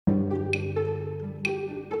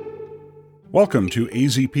Welcome to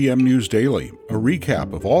AZPM News Daily, a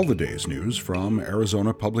recap of all the day's news from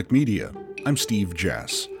Arizona Public Media. I'm Steve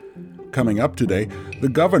Jess. Coming up today, the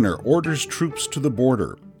governor orders troops to the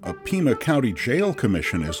border. A Pima County jail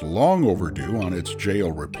commission is long overdue on its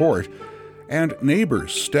jail report, and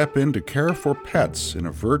neighbors step in to care for pets in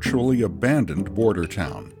a virtually abandoned border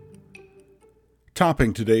town.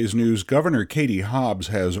 Topping today's news, Governor Katie Hobbs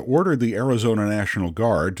has ordered the Arizona National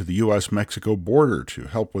Guard to the U.S.-Mexico border to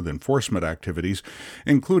help with enforcement activities,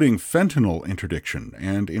 including fentanyl interdiction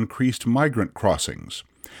and increased migrant crossings.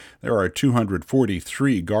 There are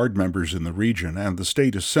 243 Guard members in the region, and the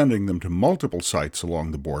state is sending them to multiple sites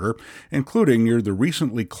along the border, including near the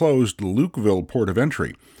recently closed Lukeville port of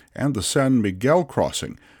entry and the San Miguel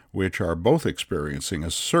crossing, which are both experiencing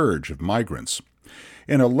a surge of migrants.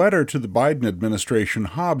 In a letter to the Biden administration,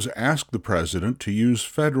 Hobbs asked the president to use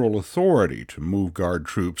federal authority to move Guard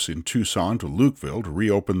troops in Tucson to Lukeville to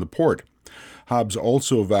reopen the port. Hobbs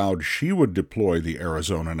also vowed she would deploy the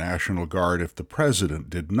Arizona National Guard if the president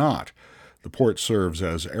did not. The port serves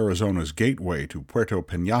as Arizona's gateway to Puerto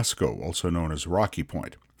Penasco, also known as Rocky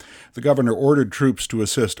Point. The governor ordered troops to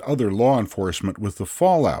assist other law enforcement with the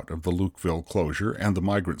fallout of the Lukeville closure and the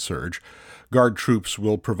migrant surge. Guard troops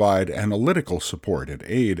will provide analytical support and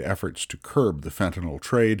aid efforts to curb the fentanyl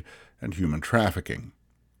trade and human trafficking.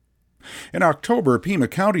 In October, Pima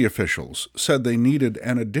County officials said they needed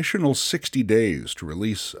an additional 60 days to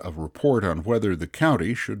release a report on whether the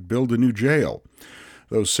county should build a new jail.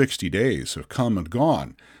 Those 60 days have come and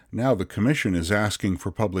gone. Now the commission is asking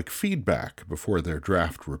for public feedback before their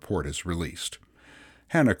draft report is released.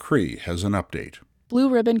 Hannah Cree has an update. Blue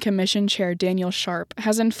Ribbon Commission Chair Daniel Sharp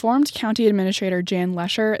has informed County Administrator Jan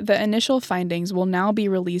Lesher that initial findings will now be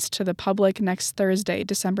released to the public next Thursday,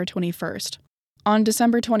 December 21st. On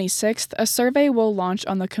December 26th, a survey will launch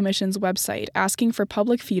on the Commission's website asking for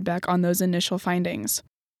public feedback on those initial findings.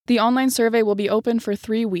 The online survey will be open for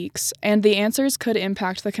 3 weeks, and the answers could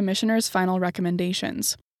impact the Commissioner's final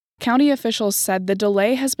recommendations. County officials said the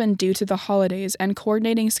delay has been due to the holidays and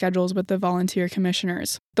coordinating schedules with the volunteer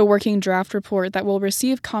commissioners. The working draft report that will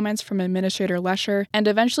receive comments from Administrator Lesher and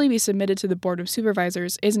eventually be submitted to the Board of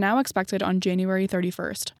Supervisors is now expected on January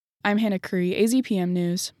 31st. I'm Hannah Cree, AZPM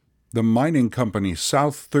News. The mining company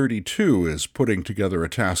South 32 is putting together a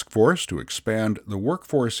task force to expand the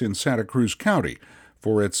workforce in Santa Cruz County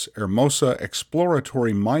for its Hermosa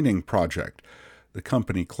exploratory mining project. The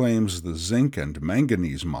company claims the zinc and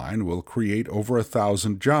manganese mine will create over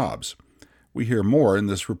 1,000 jobs. We hear more in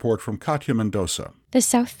this report from Katya Mendoza. The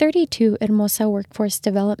South 32 Hermosa Workforce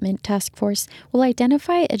Development Task Force will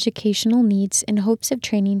identify educational needs in hopes of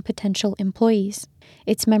training potential employees.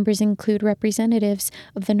 Its members include representatives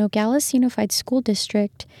of the Nogales Unified School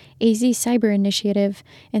District, AZ Cyber Initiative,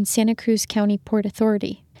 and Santa Cruz County Port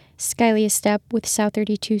Authority. Skylia Stepp with South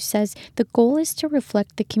 32 says the goal is to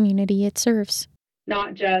reflect the community it serves.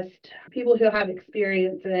 Not just people who have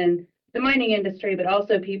experience in the mining industry, but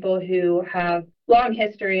also people who have long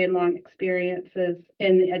history and long experiences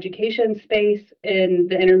in the education space, in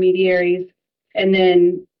the intermediaries, and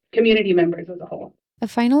then community members as a whole. A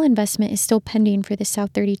final investment is still pending for the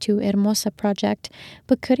South 32 Hermosa project,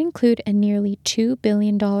 but could include a nearly $2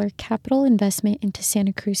 billion capital investment into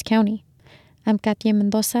Santa Cruz County. I'm Katya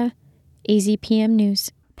Mendoza, AZPM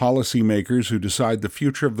News. Policymakers who decide the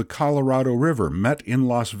future of the Colorado River met in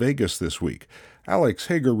Las Vegas this week. Alex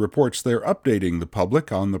Hager reports they're updating the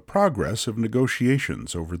public on the progress of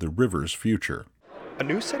negotiations over the river's future. A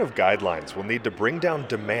new set of guidelines will need to bring down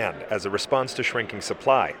demand as a response to shrinking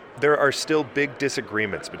supply. There are still big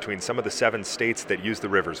disagreements between some of the 7 states that use the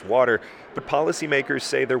river's water, but policymakers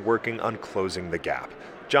say they're working on closing the gap.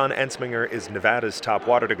 John Ensminger is Nevada's top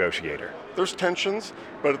water negotiator. There's tensions,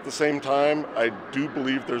 but at the same time, I do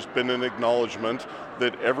believe there's been an acknowledgement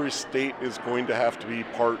that every state is going to have to be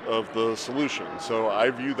part of the solution. So I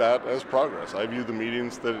view that as progress. I view the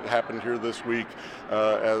meetings that happened here this week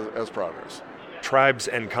as progress. Tribes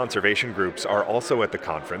and conservation groups are also at the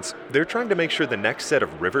conference. They're trying to make sure the next set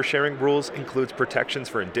of river sharing rules includes protections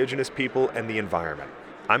for indigenous people and the environment.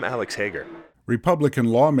 I'm Alex Hager. Republican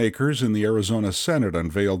lawmakers in the Arizona Senate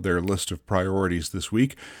unveiled their list of priorities this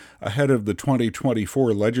week ahead of the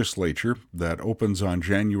 2024 legislature that opens on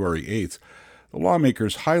January 8th. The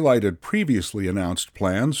lawmakers highlighted previously announced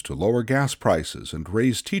plans to lower gas prices and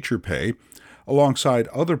raise teacher pay, alongside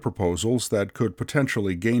other proposals that could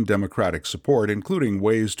potentially gain Democratic support, including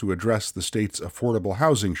ways to address the state's affordable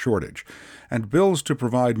housing shortage and bills to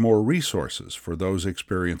provide more resources for those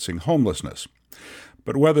experiencing homelessness.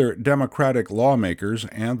 But whether Democratic lawmakers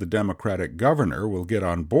and the Democratic governor will get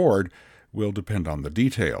on board will depend on the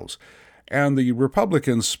details. And the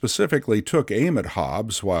Republicans specifically took aim at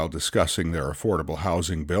Hobbs while discussing their affordable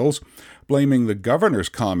housing bills, blaming the governor's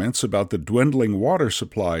comments about the dwindling water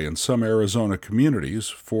supply in some Arizona communities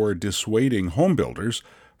for dissuading homebuilders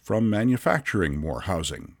from manufacturing more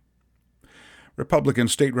housing. Republican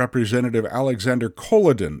State Representative Alexander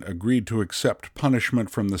Kolodin agreed to accept punishment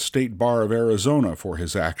from the State Bar of Arizona for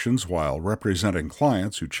his actions while representing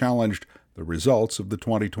clients who challenged the results of the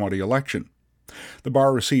 2020 election. The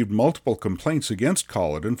bar received multiple complaints against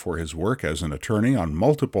Kolodin for his work as an attorney on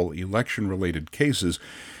multiple election-related cases,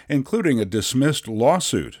 including a dismissed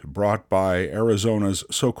lawsuit brought by Arizona's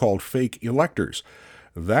so-called fake electors.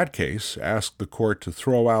 That case asked the court to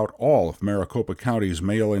throw out all of Maricopa County's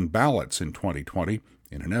mail-in ballots in 2020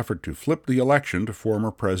 in an effort to flip the election to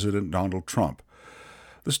former President Donald Trump.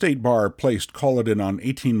 The state bar placed Kolodin on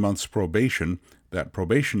 18 months probation. That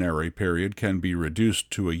probationary period can be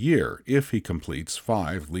reduced to a year if he completes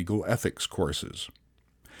 5 legal ethics courses.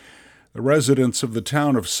 The residents of the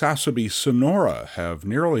town of Sasabe, Sonora, have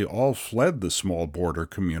nearly all fled the small border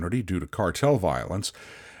community due to cartel violence.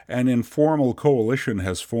 An informal coalition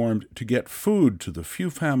has formed to get food to the few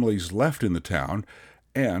families left in the town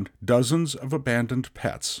and dozens of abandoned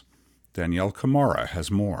pets. Danielle Camara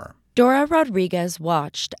has more. Dora Rodriguez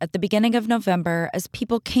watched at the beginning of November as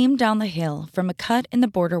people came down the hill from a cut in the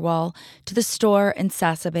border wall to the store in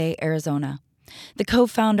Sasabe, Arizona. The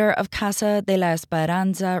co-founder of Casa de la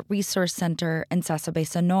Esperanza Resource Center in Sasabe,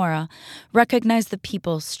 Sonora, recognized the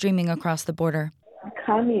people streaming across the border.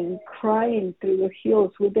 Coming, crying through the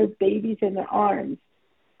hills with their babies in their arms.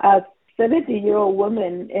 A 70-year-old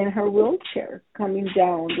woman in her wheelchair coming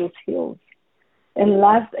down those hills. And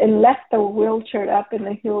left the wheelchair up in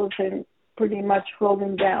the hills and pretty much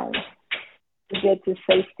rolling down to get to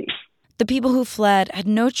safety. The people who fled had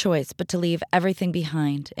no choice but to leave everything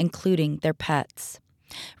behind, including their pets.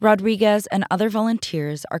 Rodriguez and other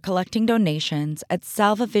volunteers are collecting donations at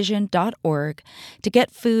salvavision.org to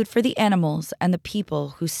get food for the animals and the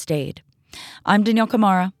people who stayed. I'm Danielle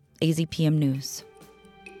Camara, AZPM News.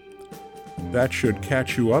 That should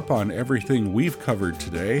catch you up on everything we've covered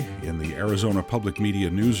today in the Arizona Public Media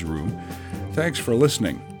Newsroom. Thanks for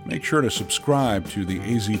listening. Make sure to subscribe to the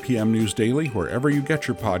AZPM News Daily wherever you get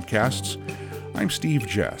your podcasts. I'm Steve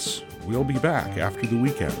Jess. We'll be back after the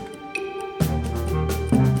weekend.